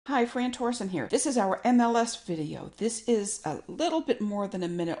Hi, Fran Torsen here. This is our MLS video. This is a little bit more than a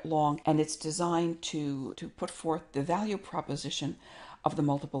minute long, and it's designed to put forth the value proposition of the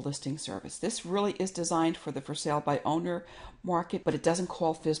multiple listing service. This really is designed for the for sale by owner market, but it doesn't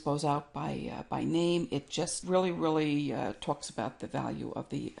call FSBOs out by name. It just really talks about the value of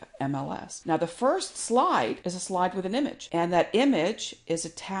the MLS. Now, the first slide is a slide with an image, and that image is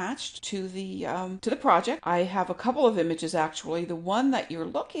attached to the project. I have a couple of images actually. The one that you're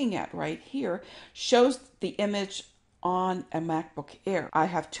looking at right here shows the image on a MacBook Air. I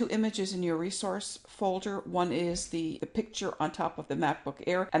have two images in your resource folder. One is the picture on top of the MacBook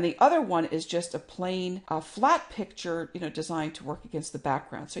Air, and the other one is just a plain flat picture, designed to work against the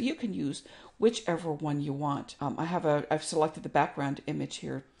background. So you can use whichever one you want. I've selected the background image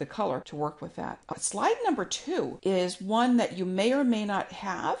here, the color, to work with that. Slide number 2 is one that you may or may not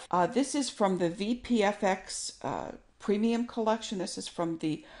have. This is from the VideoMakerFX Premium Collection. This is from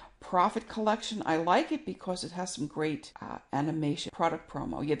the Profit Collection. I like it because it has some great animation, product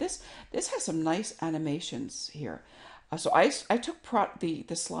promo. Yeah, this has some nice animations here. So I took the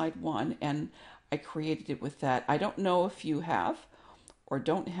slide 1 and I created it with that. I don't know if you have or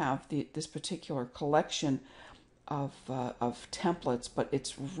don't have this particular collection of templates, but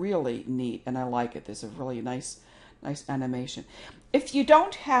it's really neat and I like it. There's a really nice animation. If you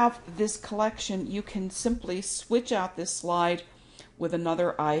don't have this collection, you can simply switch out this slide with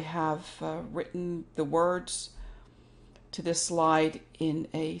another. I have written the words to this slide in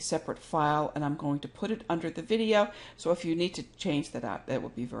a separate file, and I'm going to put it under the video. So if you need to change that out, that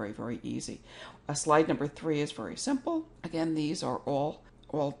would be very easy. Slide number 3 is very simple. Again, these are all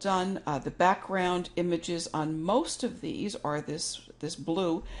done. The background images on most of these are this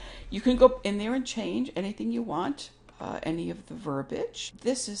blue. You can go in there and change anything you want. Any of the verbiage.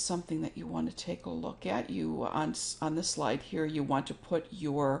 This is something that you want to take a look at. You on the slide here, you want to put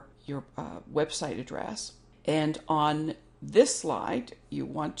your website address, and on this slide, you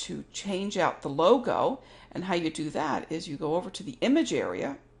want to change out the logo. And how you do that is you go over to the image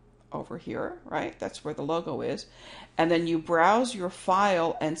area over here, right? That's where the logo is, and then you browse your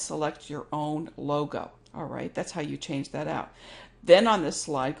file and select your own logo. All right, that's how you change that out. Then on this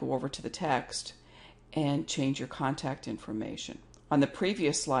slide, go over to the text and change your contact information. On the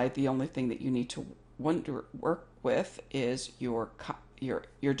previous slide, the only thing that you need to work with is your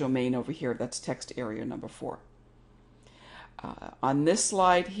domain over here. That's text area number 4. On this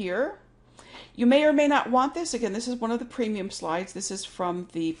slide here, you may or may not want this. Again, this is one of the premium slides. This is from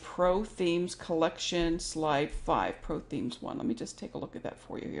the Pro Themes Collection, slide 5, Pro Themes 1. Let me just take a look at that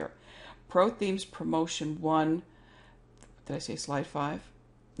for you here. Pro Themes Promotion 1. Did I say slide 5?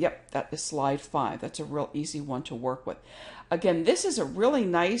 Yep, that is slide 5. That's a real easy one to work with. Again, this is a really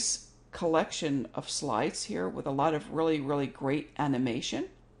nice collection of slides here with a lot of really great animation.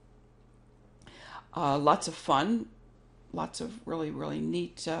 Lots of fun. Lots of really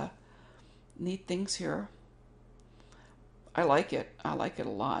neat things here. I like it. I like it a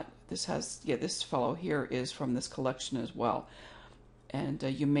lot. This fellow here is from this collection as well. And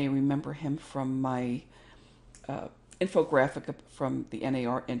you may remember him from my infographic, from the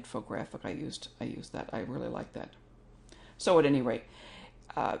NAR infographic. I used that. I really like that. So at any rate,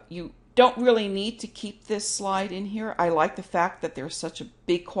 you don't really need to keep this slide in here. I like the fact that there's such a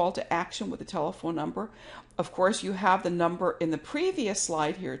big call to action with the telephone number. Of course, you have the number in the previous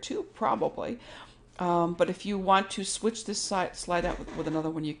slide here too, probably. But if you want to switch this slide out with another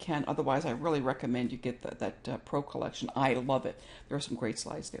one, you can. Otherwise, I really recommend you get that Pro Collection. I love it. There are some great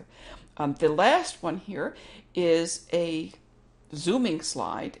slides there. The last one here is a zooming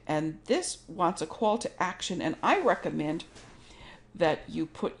slide, and this wants a call to action, and I recommend that you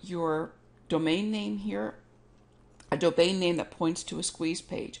put your domain name here, a domain name that points to a squeeze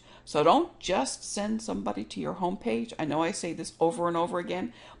page. So don't just send somebody to your home page. I know I say this over and over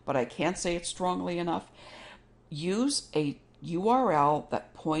again, but I can't say it strongly enough. Use a URL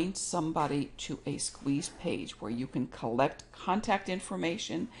that points somebody to a squeeze page where you can collect contact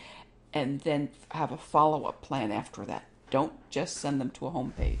information and then have a follow-up plan after that. Don't just send them to a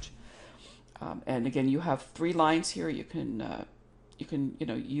home page. And again, you have 3 lines here. You can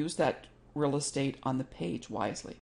use that real estate on the page wisely.